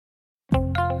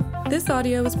This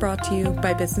audio is brought to you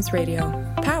by Business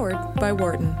Radio, powered by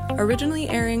Wharton, originally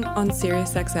airing on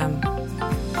SiriusXM.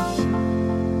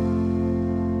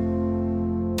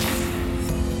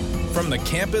 From the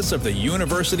campus of the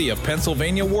University of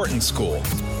Pennsylvania Wharton School.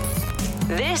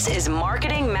 This is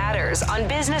Marketing Matters on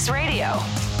Business Radio.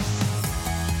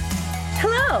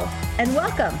 Hello and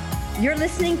welcome. You're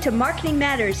listening to Marketing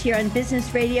Matters here on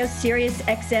Business Radio,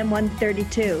 SiriusXM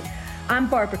 132. I'm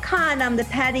Barbara Kahn. I'm the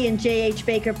Patty and J.H.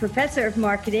 Baker Professor of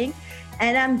Marketing,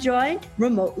 and I'm joined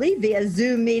remotely via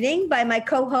Zoom meeting by my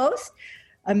co-host,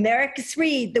 Americus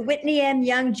Reed, the Whitney M.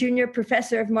 Young Jr.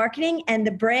 Professor of Marketing and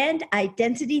the Brand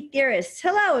Identity Theorist.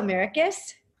 Hello,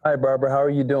 Americus. Hi, Barbara. How are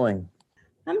you doing?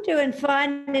 I'm doing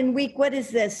fine in week, what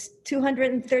is this,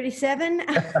 237?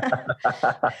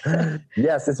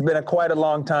 Yes, it's been quite a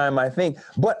long time, I think.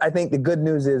 But I think the good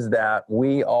news is that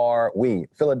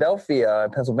Philadelphia,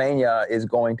 Pennsylvania is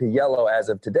going to yellow as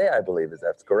of today, I believe. Is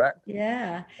that correct?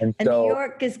 Yeah. And so, New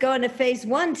York is going to phase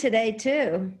one today,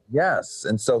 too. Yes.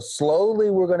 And so slowly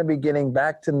we're going to be getting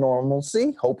back to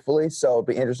normalcy, hopefully. So it'll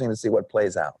be interesting to see what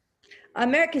plays out.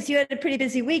 Americus, you had a pretty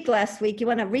busy week last week. You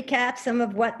want to recap some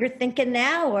of what you're thinking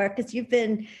now, or because you've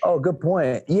been... Oh, good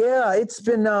point. Yeah, it's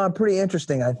been pretty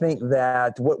interesting. I think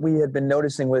that what we had been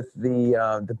noticing with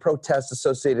the protests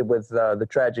associated with the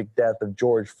tragic death of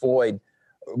George Floyd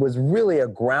was really a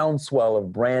groundswell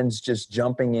of brands just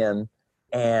jumping in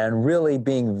and really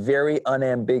being very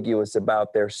unambiguous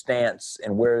about their stance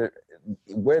and where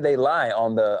they lie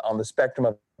on the spectrum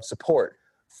of support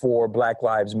for Black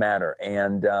Lives Matter,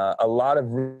 and a lot of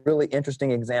really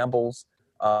interesting examples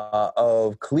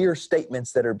of clear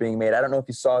statements that are being made. I don't know if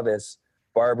you saw this,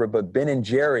 Barbara, but Ben &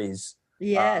 Jerry's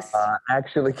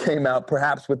actually came out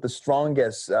perhaps with the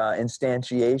strongest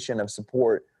instantiation of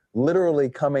support, literally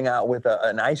coming out with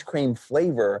an ice cream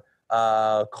flavor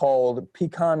called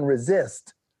Pecan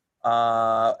Resist,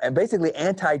 and basically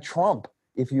anti-Trump,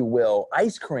 if you will,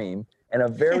 ice cream, and a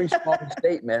very strong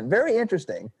statement. Very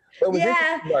interesting. But it was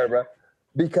interesting, Barbara,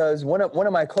 because one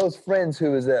of my close friends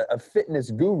who is a fitness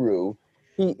guru,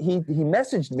 he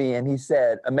messaged me and he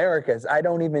said, Americus, I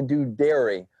don't even do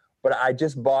dairy, but I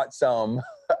just bought some.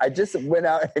 I just went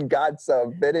out and got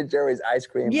some Ben & Jerry's ice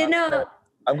cream.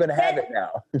 I'm going to have it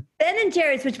now. Ben &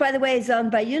 Jerry's, which, by the way, is owned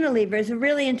by Unilever, is a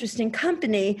really interesting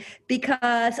company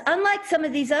because unlike some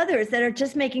of these others that are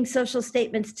just making social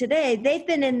statements today, they've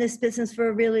been in this business for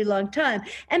a really long time.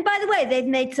 And by the way, they've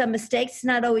made some mistakes. It's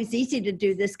not always easy to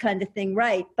do this kind of thing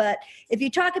right. But if you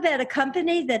talk about a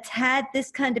company that's had this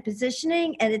kind of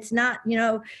positioning and it's not,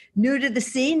 new to the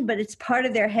scene, but it's part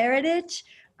of their heritage,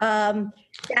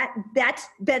 that's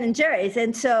Ben & Jerry's.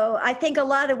 And so I think a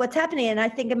lot of what's happening, and I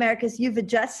think, Americus, you've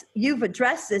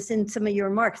addressed this in some of your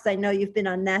remarks, I know you've been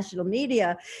on national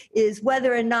media, is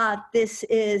whether or not this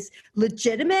is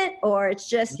legitimate or it's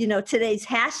just, today's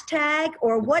hashtag,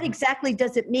 or what exactly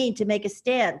does it mean to make a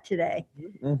stand today?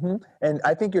 Mm-hmm. And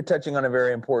I think you're touching on a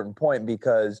very important point,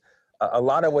 because a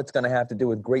lot of what's going to have to do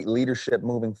with great leadership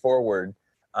moving forward,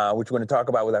 which we're going to talk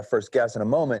about with our first guest in a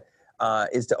moment,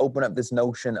 is to open up this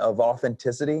notion of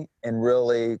authenticity and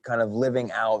really kind of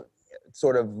living out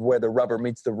sort of where the rubber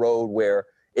meets the road, where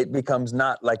it becomes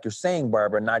not, like you're saying,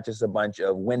 Barbara, not just a bunch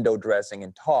of window dressing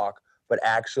and talk, but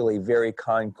actually very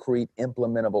concrete,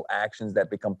 implementable actions that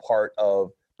become part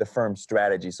of the firm's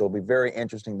strategy. So it'll be very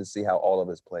interesting to see how all of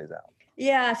this plays out.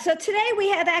 Yeah. So today we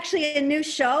have actually a new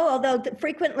show, although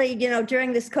frequently,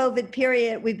 during this COVID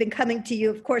period, we've been coming to you,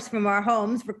 of course, from our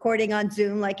homes, recording on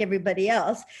Zoom like everybody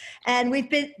else. And we've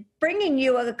been bringing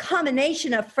you a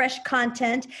combination of fresh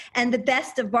content and the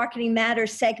best of Marketing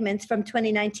Matters segments from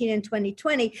 2019 and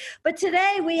 2020. But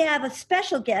today we have a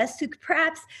special guest who could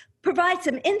perhaps provide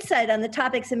some insight on the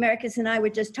topics Americus and I were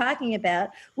just talking about.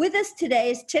 With us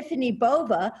today is Tiffani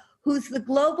Bova, who's the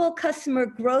Global Customer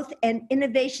Growth and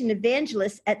Innovation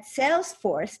Evangelist at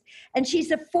Salesforce. And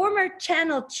she's a former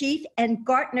channel chief and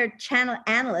Gartner channel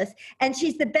analyst. And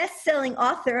she's the best-selling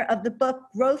author of the book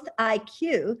Growth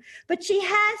IQ. But she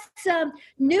has some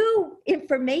new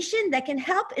information that can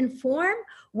help inform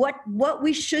what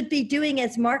we should be doing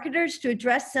as marketers to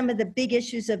address some of the big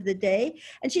issues of the day.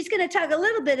 And she's going to talk a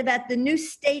little bit about the new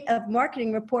State of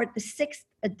Marketing report, the 6th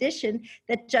edition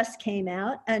that just came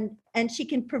out, and she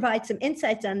can provide some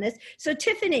insights on this. So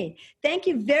Tiffani, thank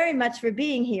you very much for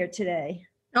being here today.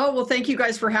 Oh, well, thank you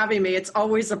guys for having me. It's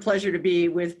always a pleasure to be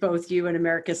with both you and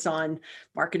Americus on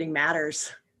Marketing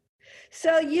Matters.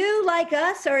 So you, like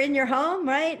us, are in your home,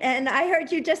 right? And I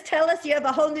heard you just tell us you have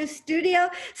a whole new studio.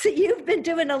 So you've been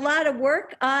doing a lot of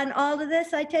work on all of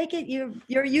this, I take it?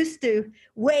 You're used to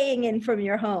weighing in from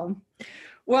your home.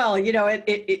 Well,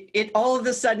 it all of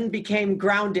a sudden became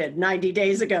grounded 90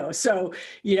 days ago. So,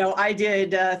 I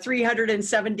did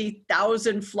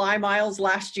 370,000 fly miles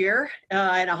last year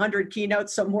and 100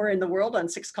 keynotes somewhere in the world on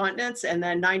 6 continents. And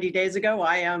then 90 days ago,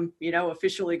 I am,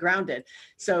 officially grounded.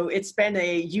 So it's been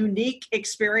a unique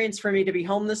experience for me to be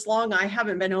home this long. I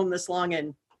haven't been home this long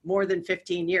in more than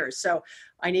 15 years. So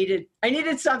I needed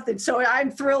something. So I'm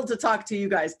thrilled to talk to you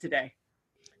guys today.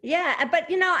 Yeah, but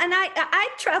and I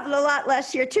traveled a lot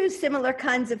last year too, similar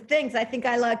kinds of things. I think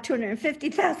I logged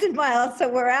 250,000 miles, so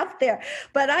we're out there.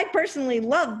 But I personally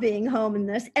love being home in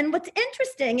this. And what's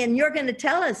interesting, and you're going to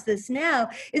tell us this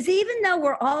now, is even though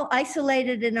we're all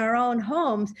isolated in our own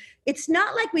homes, it's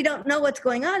not like we don't know what's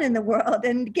going on in the world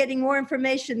and getting more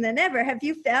information than ever. Have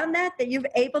you found that you're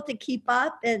able to keep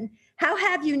up, and how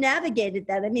have you navigated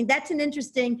that? I mean, that's an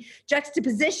interesting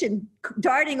juxtaposition,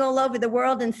 darting all over the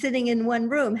world and sitting in one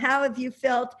room. How have you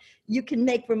felt you can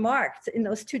make remarks in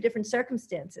those two different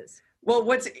circumstances?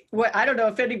 Well, I don't know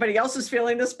if anybody else is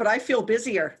feeling this, but I feel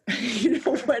busier.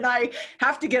 When I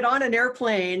have to get on an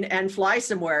airplane and fly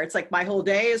somewhere, it's like my whole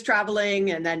day is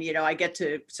traveling. And then, I get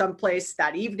to someplace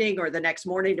that evening or the next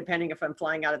morning, depending if I'm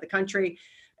flying out of the country.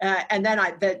 And then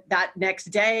that next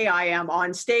day I am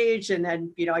on stage, and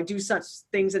then, I do such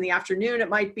things in the afternoon, it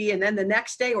might be. And then the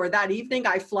next day or that evening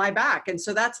I fly back. And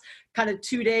so that's kind of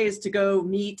 2 days to go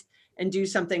meet and do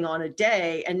something on a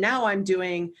day. And now I'm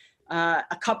doing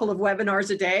a couple of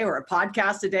webinars a day, or a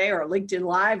podcast a day, or a LinkedIn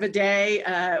Live a day,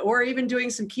 or even doing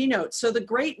some keynotes. So the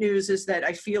great news is that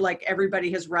I feel like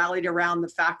everybody has rallied around the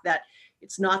fact that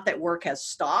it's not that work has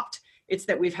stopped. It's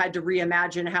that we've had to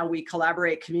reimagine how we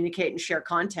collaborate, communicate, and share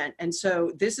content. And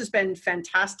so this has been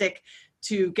fantastic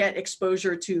to get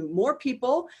exposure to more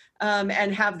people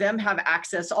and have them have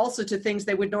access also to things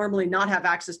they would normally not have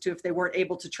access to if they weren't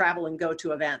able to travel and go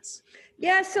to events.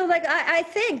 Yeah, so I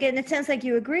think, and it sounds like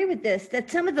you agree with this, that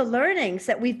some of the learnings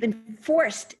that we've been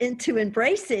forced into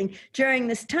embracing during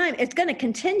this time, it's going to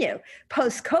continue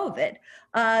post-COVID.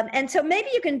 And so maybe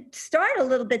you can start a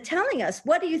little bit telling us,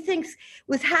 what do you think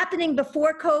was happening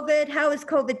before COVID? How has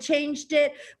COVID changed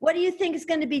it? What do you think is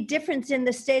going to be different in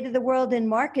the state of the world in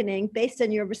marketing based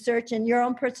on your research and your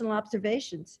own personal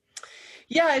observations?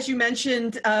 Yeah, as you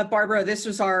mentioned, Barbara, this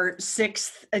was our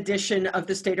 6th edition of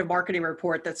the State of Marketing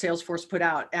Report that Salesforce put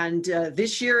out. And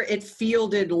this year it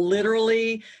fielded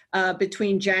literally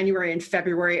between January and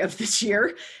February of this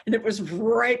year. And it was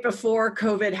right before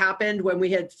COVID happened when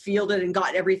we had fielded and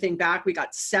got everything back. We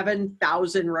got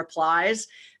 7,000 replies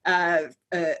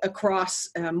across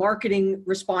marketing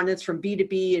respondents from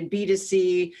B2B and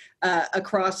B2C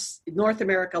across North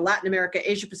America, Latin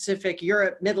America, Asia Pacific,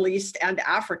 Europe, Middle East, and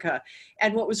Africa.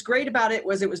 And what was great about it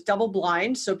was double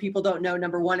blind. So people don't know,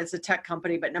 number one, it's a tech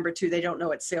company, but number two, they don't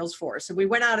know it's Salesforce. And we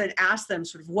went out and asked them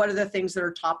sort of what are the things that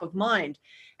are top of mind.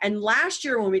 And last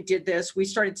year when we did this, we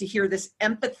started to hear this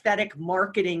empathetic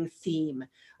marketing theme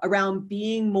around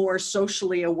being more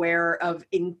socially aware of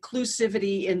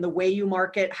inclusivity in the way you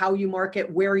market, how you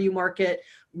market, where you market,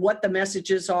 what the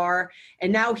messages are.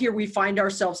 And now here we find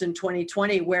ourselves in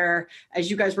 2020 where, as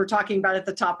you guys were talking about at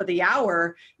the top of the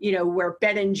hour, where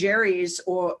Ben & Jerry's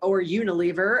or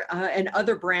Unilever and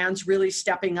other brands really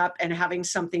stepping up and having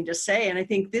something to say. And I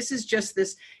think this is just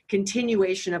this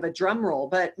continuation of a drum roll.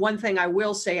 But one thing I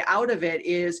will say out of it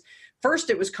is,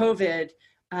 first it was COVID.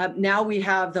 Now we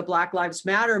have the Black Lives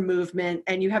Matter movement,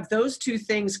 and you have those two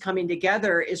things coming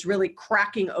together is really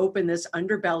cracking open this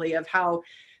underbelly of how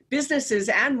businesses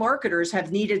and marketers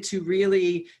have needed to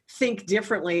really think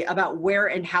differently about where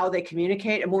and how they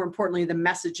communicate, and more importantly, the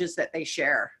messages that they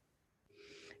share.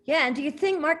 Yeah, and do you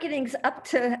think marketing's up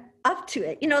to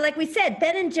it? Like we said,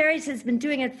 Ben & Jerry's has been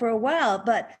doing it for a while,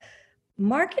 but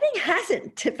marketing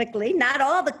hasn't typically. Not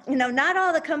all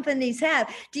the companies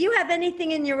have. Do you have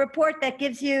anything in your report that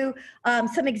gives you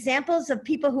some examples of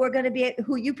people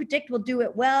who you predict will do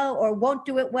it well or won't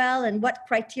do it well, and what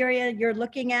criteria you're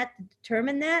looking at to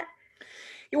determine that?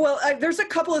 Well, there's a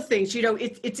couple of things.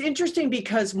 It's interesting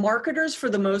because marketers, for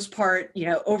the most part,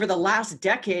 over the last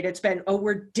decade, it's been,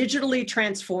 we're digitally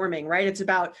transforming, right? It's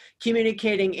about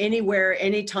communicating anywhere,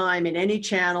 anytime, in any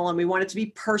channel, and we want it to be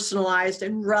personalized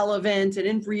and relevant and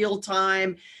in real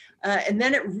time. And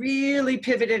then it really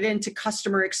pivoted into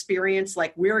customer experience,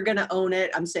 like we're going to own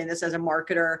it. I'm saying this as a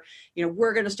marketer.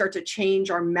 We're going to start to change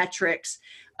our metrics.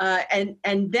 And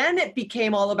then it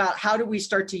became all about how do we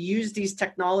start to use these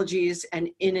technologies and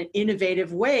in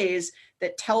innovative ways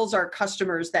that tells our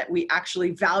customers that we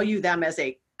actually value them as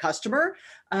a customer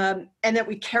and that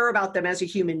we care about them as a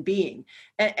human being.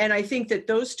 And I think that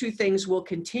those two things will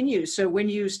continue. So when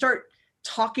you start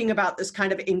talking about this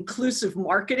kind of inclusive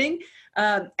marketing,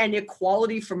 and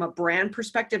equality from a brand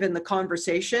perspective in the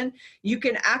conversation, you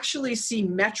can actually see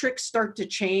metrics start to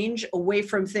change away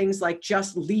from things like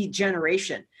just lead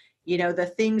generation. You know, the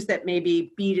things that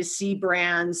maybe B2C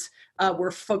brands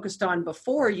were focused on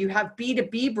before, you have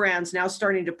B2B brands now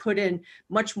starting to put in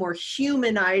much more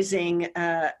humanizing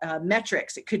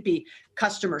metrics. It could be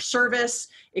customer service,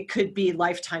 it could be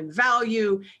lifetime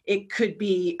value, it could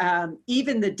be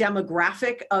even the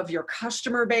demographic of your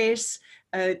customer base,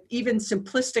 even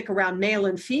simplistic around male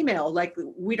and female. Like,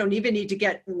 we don't even need to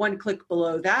get one click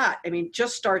below that. I mean,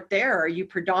 just start there. Are you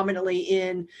predominantly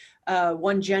in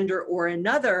one gender or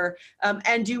another?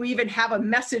 And do you even have a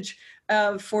message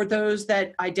for those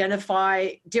that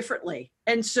identify differently?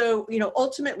 And so, you know,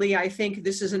 ultimately, I think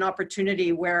this is an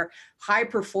opportunity where high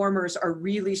performers are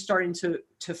really starting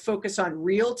to focus on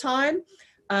real time.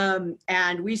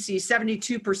 And we see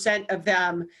 72% of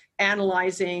them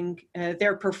analyzing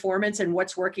their performance and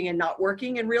what's working and not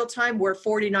working in real time, where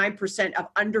 49%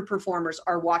 of underperformers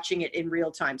are watching it in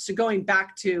real time. So going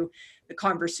back to the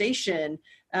conversation,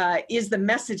 is the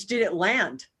message, did it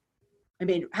land? I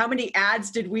mean, how many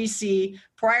ads did we see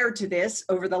prior to this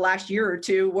over the last year or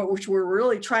two, which were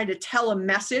really trying to tell a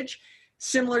message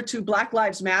similar to Black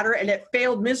Lives Matter, and it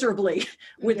failed miserably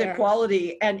with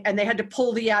equality, and they had to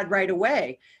pull the ad right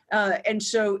away. And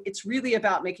so it's really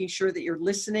about making sure that you're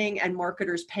listening and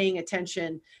marketers paying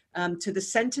attention to the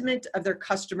sentiment of their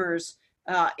customers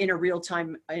in a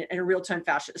real-time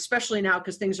fashion, especially now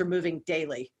because things are moving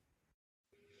daily.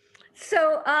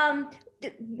 So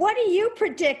what do you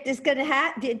predict is going to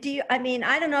happen? I mean,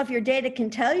 I don't know if your data can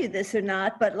tell you this or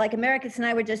not, but like Americans and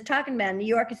I were just talking about, New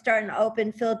York is starting to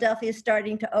open, Philadelphia is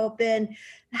starting to open.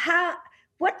 How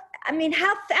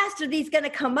fast are these going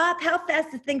to come up? How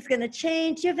fast are things going to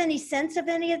change? Do you have any sense of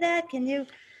any of that? Can you?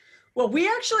 Well, we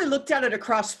actually looked at it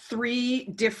across three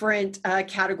different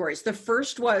categories. The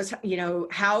first was, you know,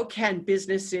 how can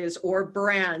businesses or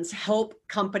brands help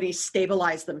companies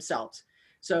stabilize themselves?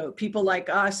 So people like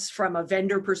us, from a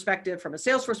vendor perspective, from a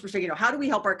Salesforce perspective, you know, how do we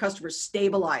help our customers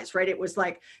stabilize, right? It was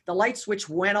like the light switch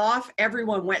went off,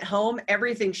 everyone went home,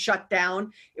 everything shut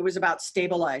down. It was about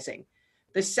stabilizing.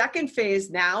 The second phase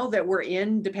now that we're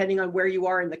in, depending on where you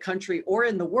are in the country or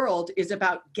in the world, is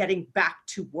about getting back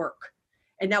to work.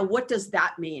 And now what does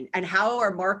that mean? And how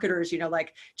are marketers, you know,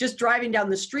 like just driving down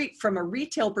the street from a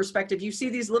retail perspective, you see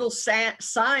these little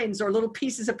signs or little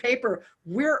pieces of paper,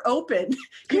 we're open.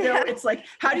 You know, it's like,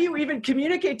 how do you even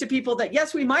communicate to people that,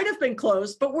 yes, we might have been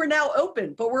closed, but we're now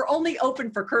open, but we're only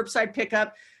open for curbside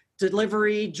pickup,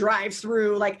 delivery,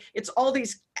 drive-through, like it's all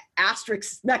these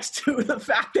asterisks next to the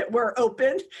fact that we're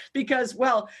open because,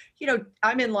 well, you know,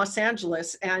 I'm in Los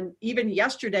Angeles, and even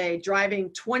yesterday, driving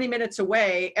 20 minutes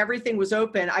away, everything was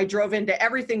open. I drove into,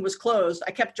 everything was closed.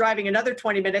 I kept driving another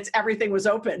 20 minutes, everything was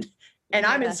open. And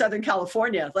I'm in Southern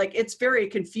California. Like, it's very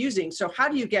confusing. So how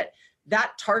do you get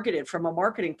that targeted from a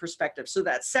marketing perspective? So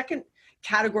that second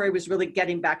category was really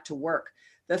getting back to work.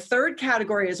 The third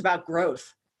category is about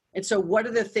growth. And so what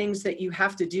are the things that you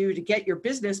have to do to get your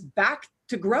business back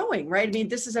to growing, right? I mean,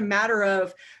 this is a matter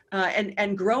of,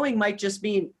 and growing might just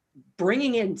mean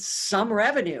bringing in some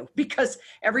revenue because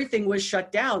everything was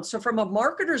shut down. So from a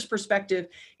marketer's perspective,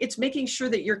 it's making sure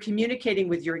that you're communicating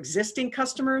with your existing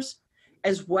customers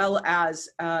as well as,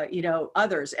 you know,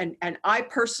 others. And I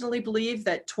personally believe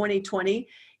that 2020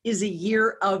 is a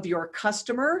year of your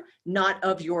customer, not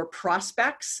of your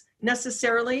prospects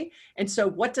necessarily. And so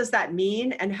what does that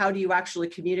mean? And how do you actually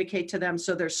communicate to them?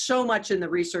 So there's so much in the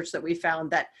research that we found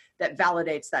that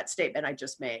validates that statement I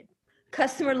just made.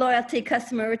 Customer loyalty,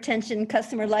 customer retention,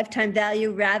 customer lifetime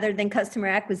value rather than customer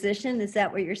acquisition. Is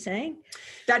that what you're saying?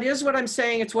 That is what I'm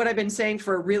saying. It's what I've been saying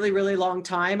for a really, really long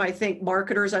time. I think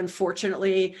marketers,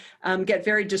 unfortunately, get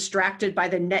very distracted by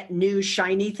the net new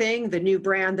shiny thing, the new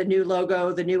brand, the new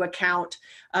logo, the new account,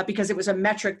 because it was a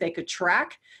metric they could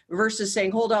track versus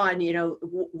saying, hold on, you know,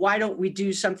 why don't we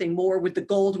do something more with the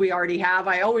gold we already have?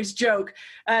 I always joke,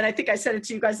 and I think I said it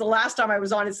to you guys the last time I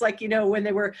was on, it's like, you know, when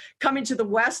they were coming to the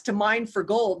West to mine for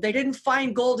gold, they didn't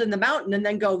find gold in the mountain and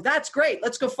then go, that's great,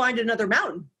 let's go find another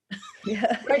mountain.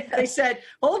 Yeah. Right? They said,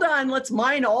 hold on, let's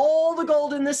mine all the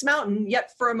gold in this mountain.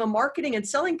 Yet from a marketing and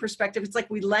selling perspective, it's like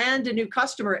we land a new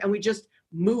customer and we just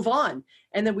move on.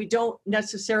 And then we don't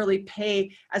necessarily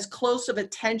pay as close of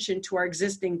attention to our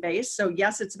existing base. So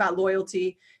yes, it's about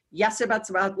loyalty. Yes, it's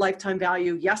about lifetime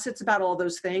value. Yes, it's about all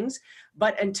those things.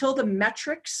 But until the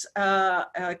metrics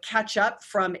catch up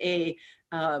from a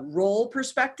role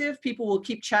perspective, people will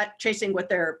keep chasing what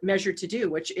they're measured to do,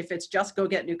 which if it's just go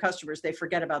get new customers, they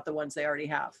forget about the ones they already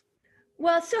have.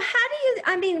 Well, so how do you,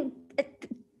 I mean,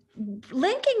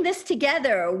 linking this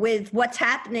together with what's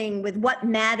happening, with what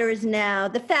matters now,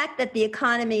 the fact that the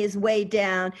economy is way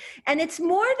down, and it's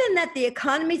more than that the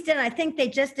economy's down. I think they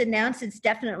just announced it's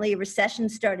definitely a recession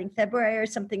starting February or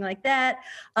something like that.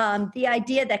 The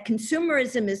idea that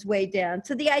consumerism is way down.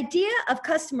 So the idea of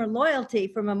customer loyalty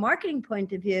from a marketing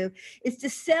point of view is to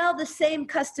sell the same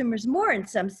customers more in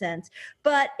some sense.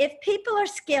 But if people are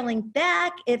scaling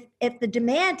back, if the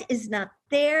demand is not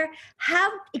there, how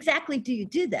exactly do you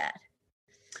do that?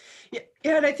 Yeah,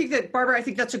 and I think that, Barbara, I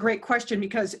think that's a great question,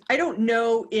 because I don't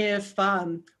know if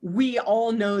we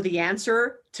all know the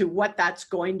answer to what that's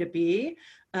going to be.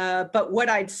 But what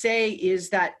I'd say is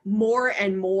that more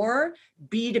and more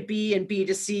B2B and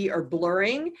B2C are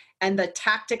blurring, and the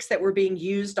tactics that were being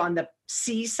used on the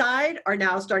C side are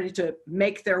now starting to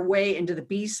make their way into the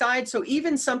B side. So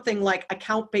even something like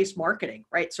account-based marketing,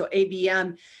 right? So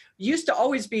ABM used to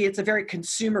always be, it's a very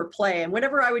consumer play. And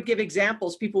whenever I would give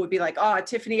examples, people would be like, oh,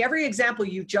 Tiffani, every example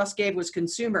you just gave was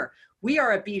consumer. We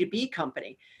are a B2B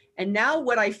company. And now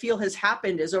what I feel has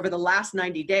happened is over the last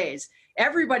 90 days,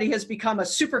 everybody has become a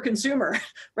super consumer,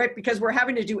 right? Because we're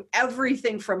having to do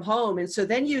everything from home. And so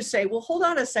then you say, well, hold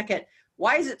on a second.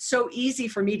 Why is it so easy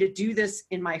for me to do this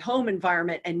in my home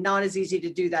environment and not as easy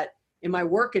to do that in my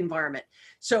work environment?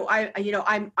 So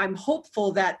I'm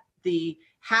hopeful that the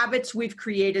habits we've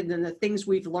created and the things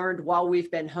we've learned while we've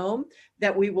been home,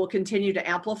 that we will continue to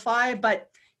amplify. But,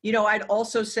 I'd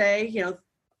also say,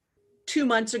 2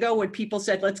 months ago when people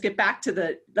said, let's get back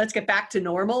to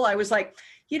normal, I was like,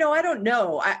 I don't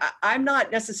know. I'm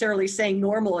not necessarily saying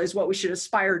normal is what we should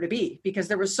aspire to be, because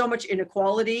there was so much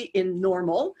inequality in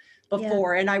normal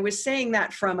before. Yeah. And I was saying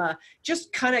that from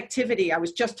just connectivity. I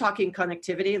was just talking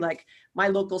connectivity, like my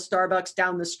local Starbucks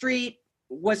down the street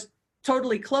was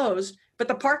totally closed, but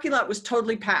the parking lot was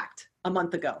totally packed a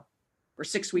month ago or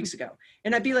 6 weeks ago.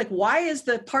 And I'd be like, why is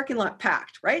the parking lot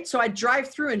packed, right? So I'd drive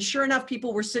through and sure enough,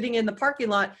 people were sitting in the parking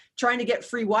lot trying to get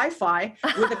free Wi-Fi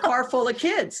with a car full of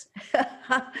kids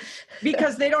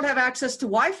because they don't have access to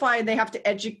Wi-Fi and they have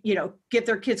to get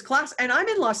their kids class. And I'm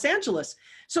in Los Angeles.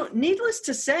 So needless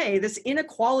to say, this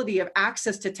inequality of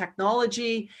access to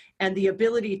technology and the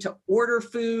ability to order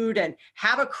food and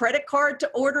have a credit card to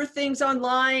order things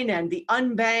online and the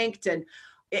unbanked, and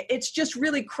it's just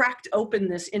really cracked open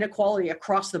this inequality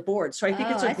across the board. So I think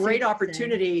it's a great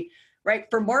opportunity, right,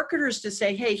 for marketers to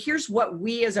say, hey, here's what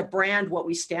we as a brand, what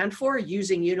we stand for,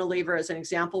 using Unilever as an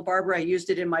example. Barbara, I used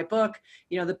it in my book.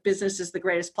 The business is the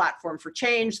greatest platform for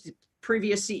change. The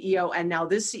previous CEO and now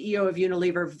this CEO of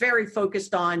Unilever, very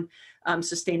focused on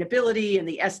sustainability and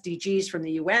the SDGs from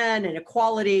the UN and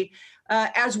equality.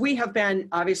 As we have been,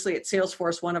 obviously, at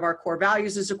Salesforce, one of our core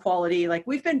values is equality. Like,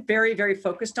 we've been very, very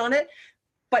focused on it.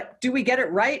 But do we get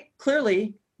it right?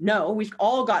 Clearly, no. We've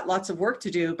all got lots of work to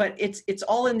do, but it's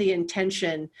all in the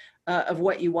intention of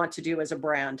what you want to do as a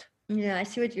brand. Yeah, I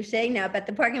see what you're saying now about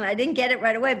the parking lot. I didn't get it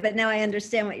right away, but now I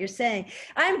understand what you're saying.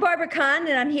 I'm Barbara Kahn,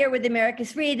 and I'm here with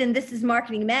America's Read, and this is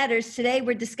Marketing Matters. Today,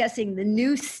 we're discussing the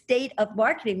new state of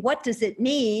marketing. What does it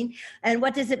mean, and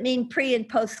what does it mean pre- and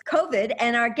post-COVID?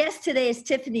 And our guest today is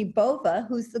Tiffani Bova,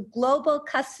 who's the Global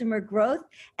Customer Growth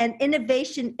and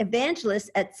Innovation Evangelist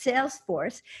at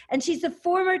Salesforce. And she's a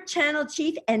former Channel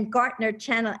Chief and Gartner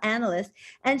Channel Analyst,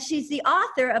 and she's the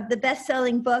author of the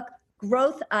best-selling book,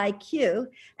 Growth IQ.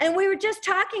 And we were just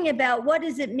talking about what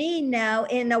does it mean now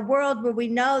in a world where we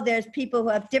know there's people who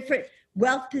have different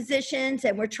wealth positions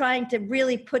and we're trying to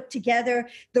really put together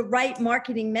the right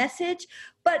marketing message.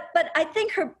 But I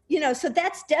think her, so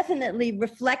that's definitely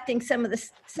reflecting some of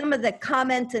the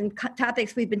comments and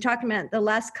topics we've been talking about the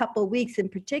last couple of weeks in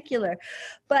particular.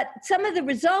 But some of the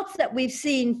results that we've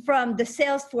seen from the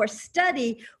Salesforce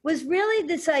study was really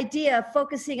this idea of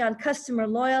focusing on customer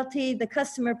loyalty, the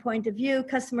customer point of view,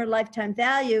 customer lifetime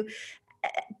value,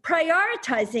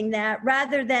 prioritizing that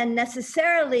rather than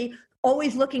necessarily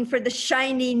always looking for the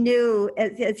shiny new,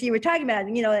 as you were talking about,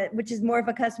 which is more of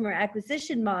a customer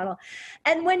acquisition model.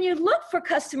 And when you look for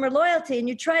customer loyalty and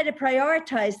you try to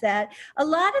prioritize that, a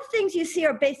lot of things you see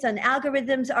are based on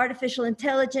algorithms, artificial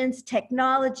intelligence,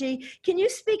 technology. Can you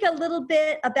speak a little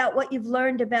bit about what you've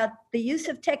learned about the use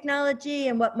of technology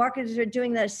and what marketers are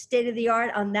doing that is state of the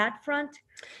art on that front?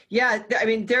 Yeah, I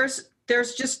mean, there's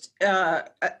just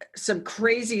some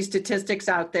crazy statistics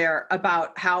out there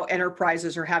about how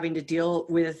enterprises are having to deal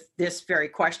with this very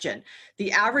question.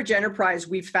 The average enterprise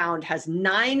we've found has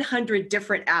 900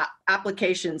 different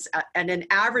applications, and an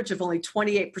average of only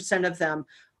 28% of them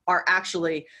are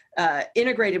actually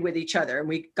integrated with each other. And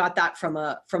we got that from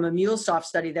a MuleSoft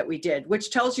study that we did, which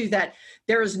tells you that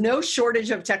there is no shortage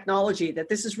of technology, that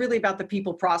this is really about the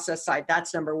people process side.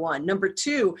 That's number one. Number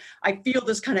two, I feel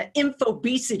this kind of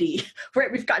infobesity,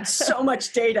 right? We've got so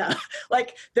much data.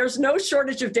 Like there's no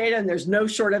shortage of data and there's no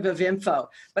shortage of info.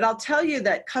 But I'll tell you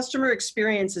that customer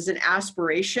experience is an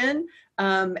aspiration.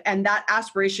 And that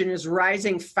aspiration is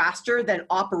rising faster than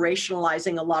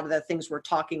operationalizing a lot of the things we're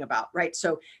talking about, right?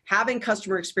 So having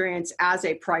customer experience as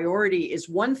a priority is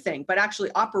one thing, but actually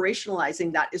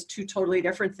operationalizing that is two totally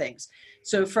different things.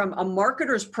 So from a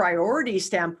marketer's priority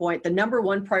standpoint, the number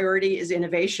one priority is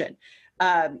innovation.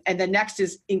 And the next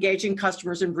is engaging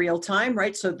customers in real time,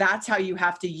 right? So that's how you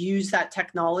have to use that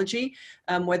technology,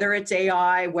 whether it's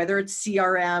AI, whether it's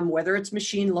CRM, whether it's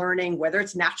machine learning, whether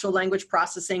it's natural language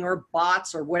processing or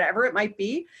bots or whatever it might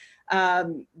be.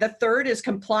 The third is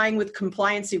complying with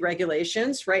compliancy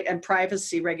regulations, right? And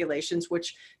privacy regulations,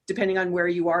 which depending on where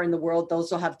you are in the world,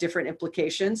 those will have different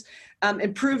implications.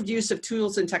 Improved use of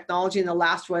tools and technology. And the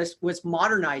last was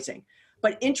modernizing.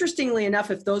 But interestingly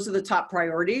enough, if those are the top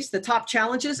priorities, the top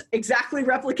challenges exactly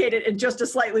replicated in just a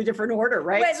slightly different order,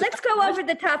 right? Wait, let's go over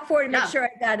the top four to make sure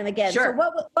I got them again. Sure.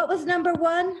 So what was number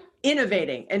one?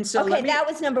 Innovating. And so okay, that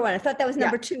was number one. I thought that was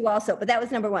number two also, but that was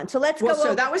number one. So let's go over.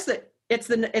 So that was it's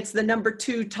the number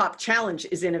two top challenge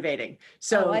is innovating.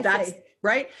 So that's see.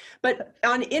 Right. But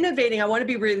on innovating, I want to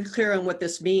be really clear on what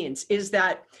this means is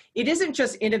that it isn't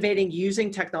just innovating using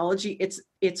technology.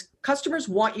 It's customers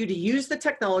want you to use the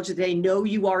technology they know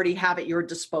you already have at your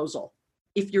disposal.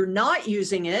 If you're not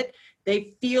using it,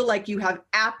 they feel like you have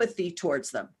apathy towards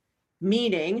them,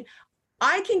 meaning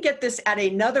I can get this at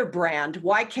another brand.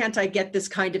 Why can't I get this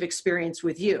kind of experience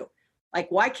with you? Like,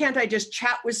 why can't I just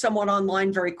chat with someone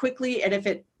online very quickly? And if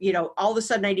it, all of a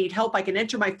sudden I need help, I can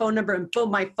enter my phone number and boom,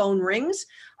 my phone rings.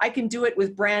 I can do it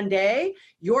with brand A,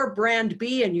 you're brand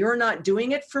B, and you're not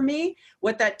doing it for me.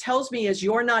 What that tells me is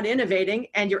you're not innovating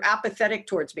and you're apathetic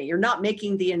towards me. You're not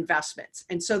making the investments.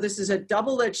 And so this is a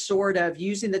double-edged sword of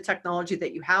using the technology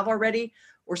that you have already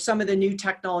or some of the new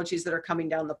technologies that are coming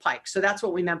down the pike. So that's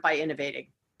what we meant by innovating.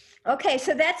 Okay,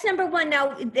 so that's number one.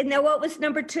 Now what was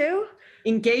number two?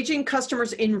 Engaging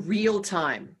customers in real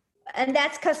time. And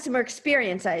that's customer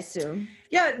experience, I assume.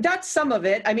 Yeah, that's some of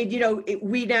it. I mean,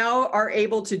 we now are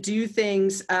able to do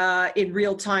things in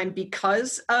real time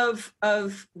because of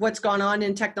what's gone on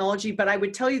in technology. But I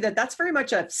would tell you that that's very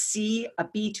much a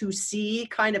B2C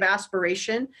kind of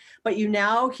aspiration. But you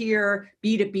now hear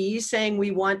B2B saying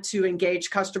we want to engage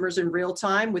customers in real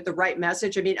time with the right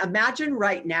message. I mean, imagine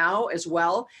right now as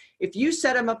well, if you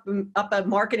set them up a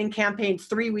marketing campaign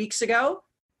 3 weeks ago,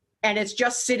 and it's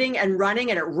just sitting and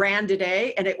running and it ran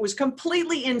today and it was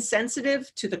completely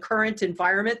insensitive to the current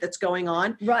environment that's going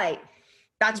on. Right.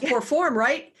 That's poor form,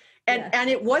 right? And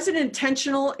it wasn't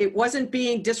intentional. It wasn't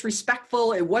being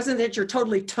disrespectful. It wasn't that you're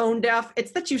totally tone deaf. It's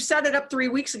that you set it up 3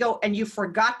 weeks ago and you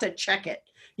forgot to check it.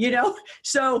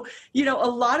 So, a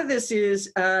lot of this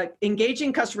is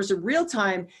engaging customers in real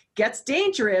time gets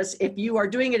dangerous if you are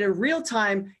doing it in real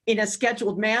time in a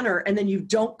scheduled manner. And then you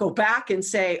don't go back and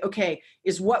say, okay,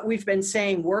 is what we've been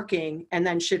saying working? And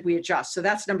then should we adjust? So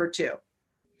that's number two.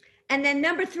 And then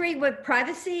number three with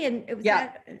privacy. And it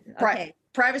was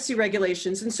privacy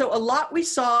regulations. And so a lot we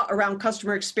saw around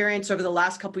customer experience over the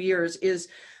last couple of years is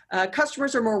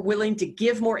customers are more willing to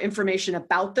give more information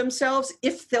about themselves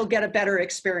if they'll get a better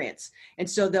experience. And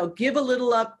so they'll give a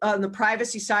little up on the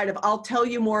privacy side of, I'll tell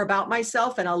you more about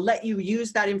myself and I'll let you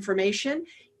use that information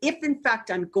if in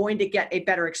fact I'm going to get a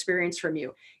better experience from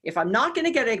you. If I'm not going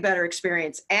to get a better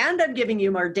experience and I'm giving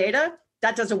you more data,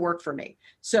 that doesn't work for me.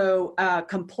 So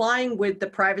complying with the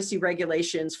privacy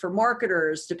regulations for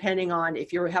marketers, depending on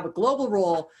if you have a global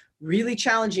role, really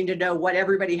challenging to know what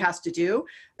everybody has to do.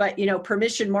 But,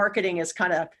 permission marketing is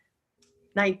kind of,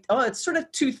 it's sort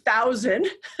of 2000,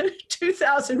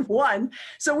 2001.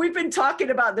 So we've been talking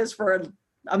about this for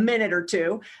a minute or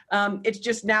two. It's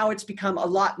just now it's become a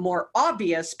lot more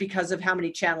obvious because of how many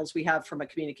channels we have from a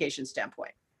communication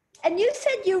standpoint. And you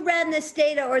said you ran this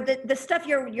data or the stuff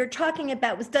you're talking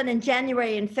about was done in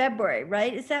January and February,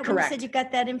 right? Is that when you said you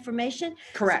got that information?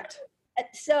 Correct.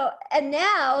 So, and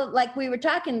now, like we were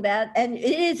talking about, and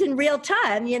it is in real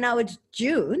time, it's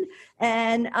June,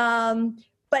 and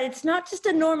but it's not just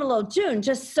a normal old June,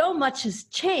 just so much has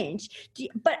changed.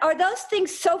 But are those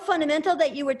things so fundamental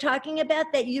that you were talking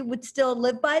about that you would still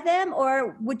live by them,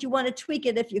 or would you want to tweak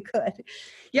it if you could?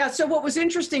 Yeah, so what was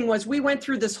interesting was we went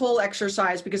through this whole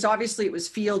exercise because obviously it was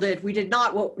fielded. We did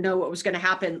not know what was going to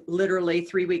happen literally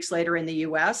 3 weeks later in the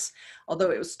US,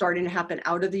 although it was starting to happen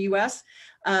out of the US.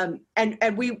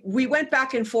 And we went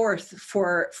back and forth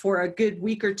for a good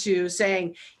week or two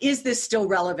saying, is this still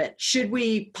relevant? Should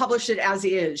we publish it as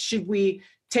is? Should we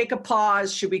take a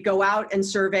pause? Should we go out and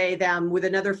survey them with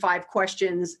another 5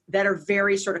 questions that are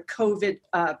very sort of COVID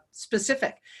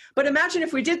specific? But imagine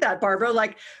if we did that, Barbara,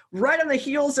 like right on the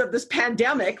heels of this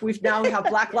pandemic, we've now have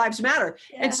Black Lives Matter.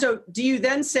 Yeah. And so do you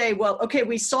then say, well, okay,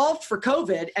 we solved for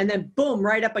COVID, and then boom,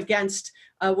 right up against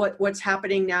what's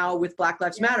happening now with Black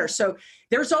Lives Matter. So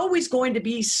there's always going to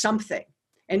be something.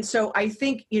 And so I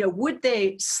think, would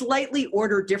they slightly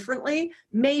order differently?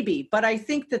 Maybe, but I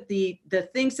think that the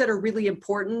things that are really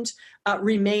important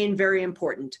remain very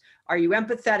important. Are you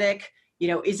empathetic?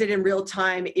 Is it in real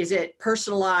time? Is it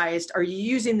personalized? Are you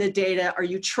using the data? Are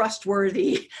you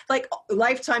trustworthy? Like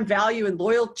lifetime value and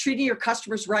loyal, treating your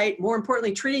customers right, more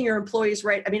importantly, treating your employees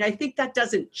right. I mean, I think that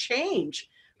doesn't change,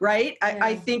 right? Yeah.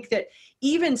 I think that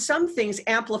even some things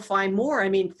amplify more. I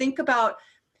mean, think about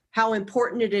how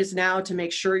important it is now to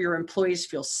make sure your employees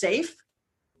feel safe.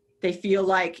 They feel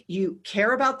like you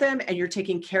care about them and you're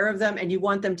taking care of them and you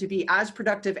want them to be as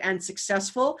productive and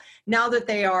successful now that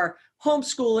they are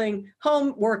homeschooling,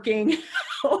 home working.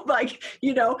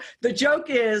 The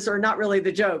joke is, or not really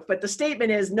the joke, but the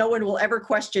statement is no one will ever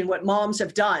question what moms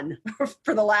have done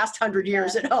for the last 100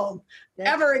 years at home,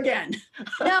 ever again.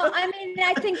 No, I mean,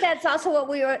 I think that's also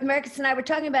what Marcus and I were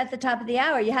talking about at the top of the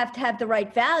hour. You have to have the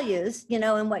right values,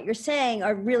 and what you're saying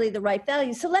are really the right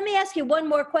values. So let me ask you one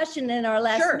more question in our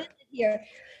last minute here.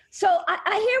 So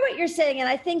I hear what you're saying, and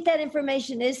I think that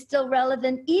information is still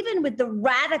relevant, even with the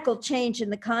radical change in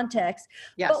the context.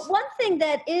 Yes. But one thing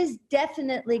that is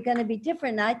definitely going to be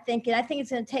different, I think it's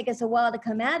going to take us a while to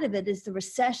come out of it, is the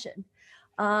recession.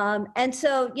 And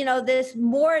so, there's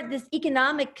more this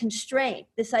economic constraint,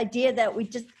 this idea that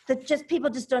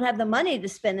people just don't have the money to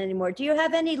spend anymore. Do you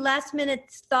have any last minute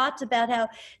thoughts about how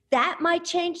that might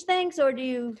change things, or do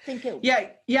you think it?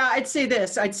 Yeah. I'd say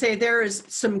this. I'd say there is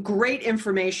some great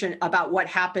information about what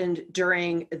happened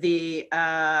during the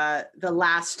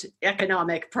last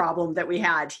economic problem that we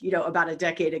had, about a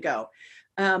decade ago.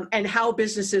 And how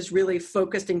businesses really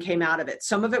focused and came out of it.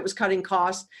 Some of it was cutting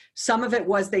costs. Some of it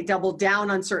was they doubled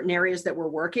down on certain areas that were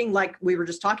working. Like we were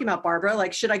just talking about, Barbara,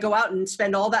 like, should I go out and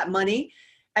spend all that money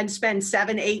and spend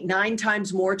 7, 8, 9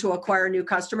 times more to acquire a new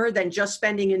customer than just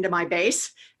spending into my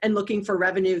base and looking for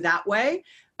revenue that way?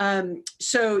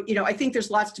 So, I think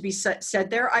there's lots to be said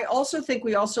there. I also think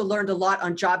we also learned a lot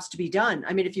on jobs to be done.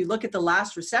 I mean, if you look at the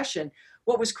last recession,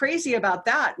 what was crazy about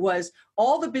that was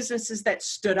all the businesses that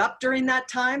stood up during that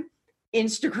time,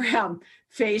 Instagram,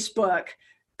 Facebook,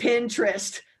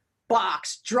 Pinterest,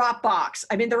 Box, Dropbox.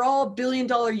 I mean, they're all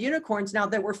billion-dollar unicorns now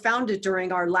that were founded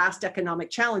during our last economic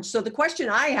challenge. So the question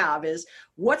I have is,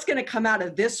 what's going to come out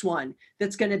of this one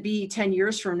that's going to be 10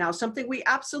 years from now, something we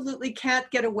absolutely can't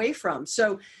get away from?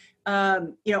 So,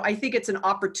 I think it's an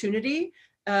opportunity.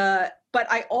 But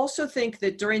I also think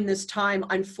that during this time,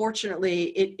 unfortunately,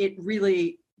 it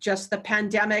really just the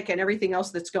pandemic and everything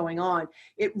else that's going on,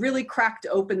 it really cracked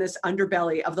open this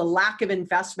underbelly of the lack of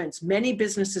investments many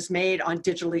businesses made on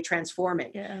digitally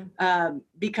transforming. Yeah.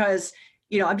 Because,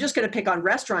 I'm just going to pick on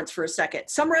restaurants for a second.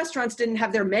 Some restaurants didn't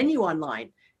have their menu online.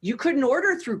 You couldn't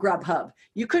order through Grubhub.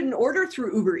 You couldn't order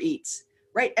through Uber Eats.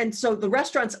 Right. And so the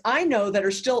restaurants I know that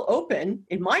are still open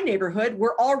in my neighborhood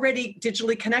were already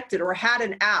digitally connected or had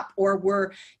an app or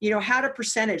were, had a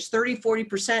percentage, 30,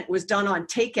 40% was done on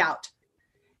takeout.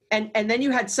 And then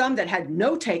you had some that had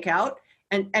no takeout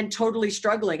and totally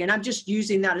struggling. And I'm just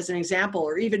using that as an example,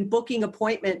 or even booking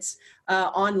appointments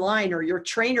online, or your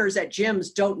trainers at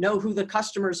gyms don't know who the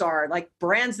customers are, like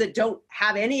brands that don't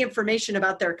have any information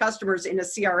about their customers in a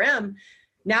CRM.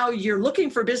 Now you're looking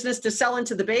for business to sell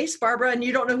into the base, Barbara, and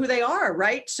you don't know who they are,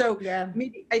 right? So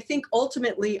I think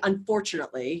ultimately,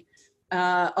 unfortunately,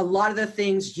 a lot of the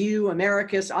things you,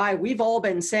 Americus, we've all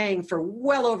been saying for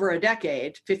well over a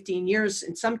decade, 15 years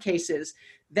in some cases,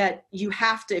 that you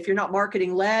have to, if you're not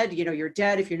marketing led, you're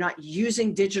dead. If you're not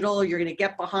using digital, you're going to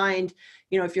get behind.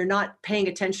 If you're not paying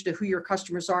attention to who your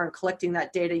customers are and collecting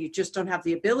that data, you just don't have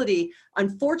the ability.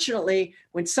 Unfortunately,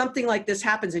 when something like this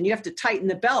happens and you have to tighten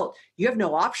the belt, you have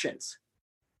no options.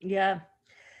 Yeah.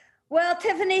 Well,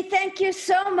 Tiffani, thank you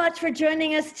so much for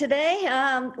joining us today.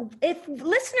 If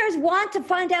listeners want to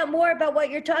find out more about what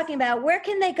you're talking about, where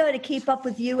can they go to keep up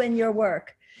with you and your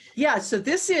work? Yeah, so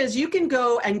you can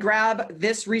go and grab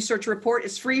this research report.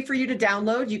 It's free for you to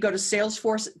download. You go to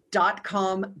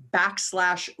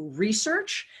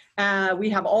salesforce.com/research. We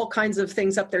have all kinds of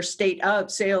things up there, state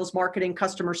of sales, marketing,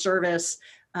 customer service.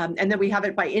 And then we have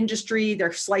it by industry.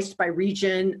 They're sliced by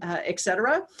region, et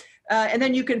cetera. And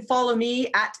then you can follow me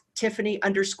at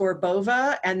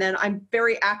Tiffani_Bova. And then I'm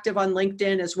very active on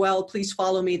LinkedIn as well. Please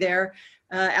follow me there.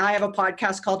 I have a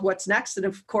podcast called What's Next. And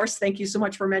of course, thank you so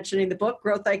much for mentioning the book,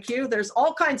 Growth IQ. There's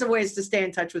all kinds of ways to stay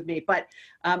in touch with me, but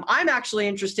I'm actually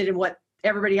interested in what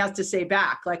everybody has to say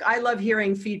back. Like, I love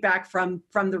hearing feedback from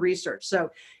the research. So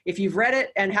if you've read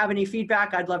it and have any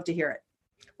feedback, I'd love to hear it.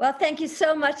 Well, thank you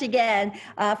so much again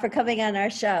for coming on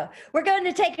our show. We're going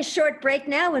to take a short break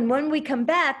now, and when we come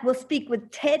back, we'll speak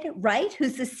with Ted Wright,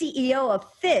 who's the CEO of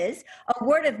Fizz, a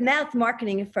word-of-mouth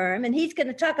marketing firm, and he's going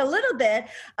to talk a little bit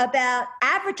about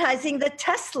advertising the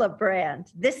Tesla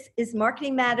brand. This is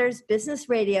Marketing Matters Business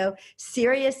Radio,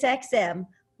 Sirius XM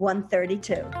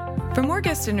 132. For more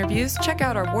guest interviews, check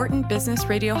out our Wharton Business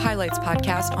Radio Highlights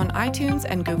podcast on iTunes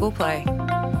and Google Play.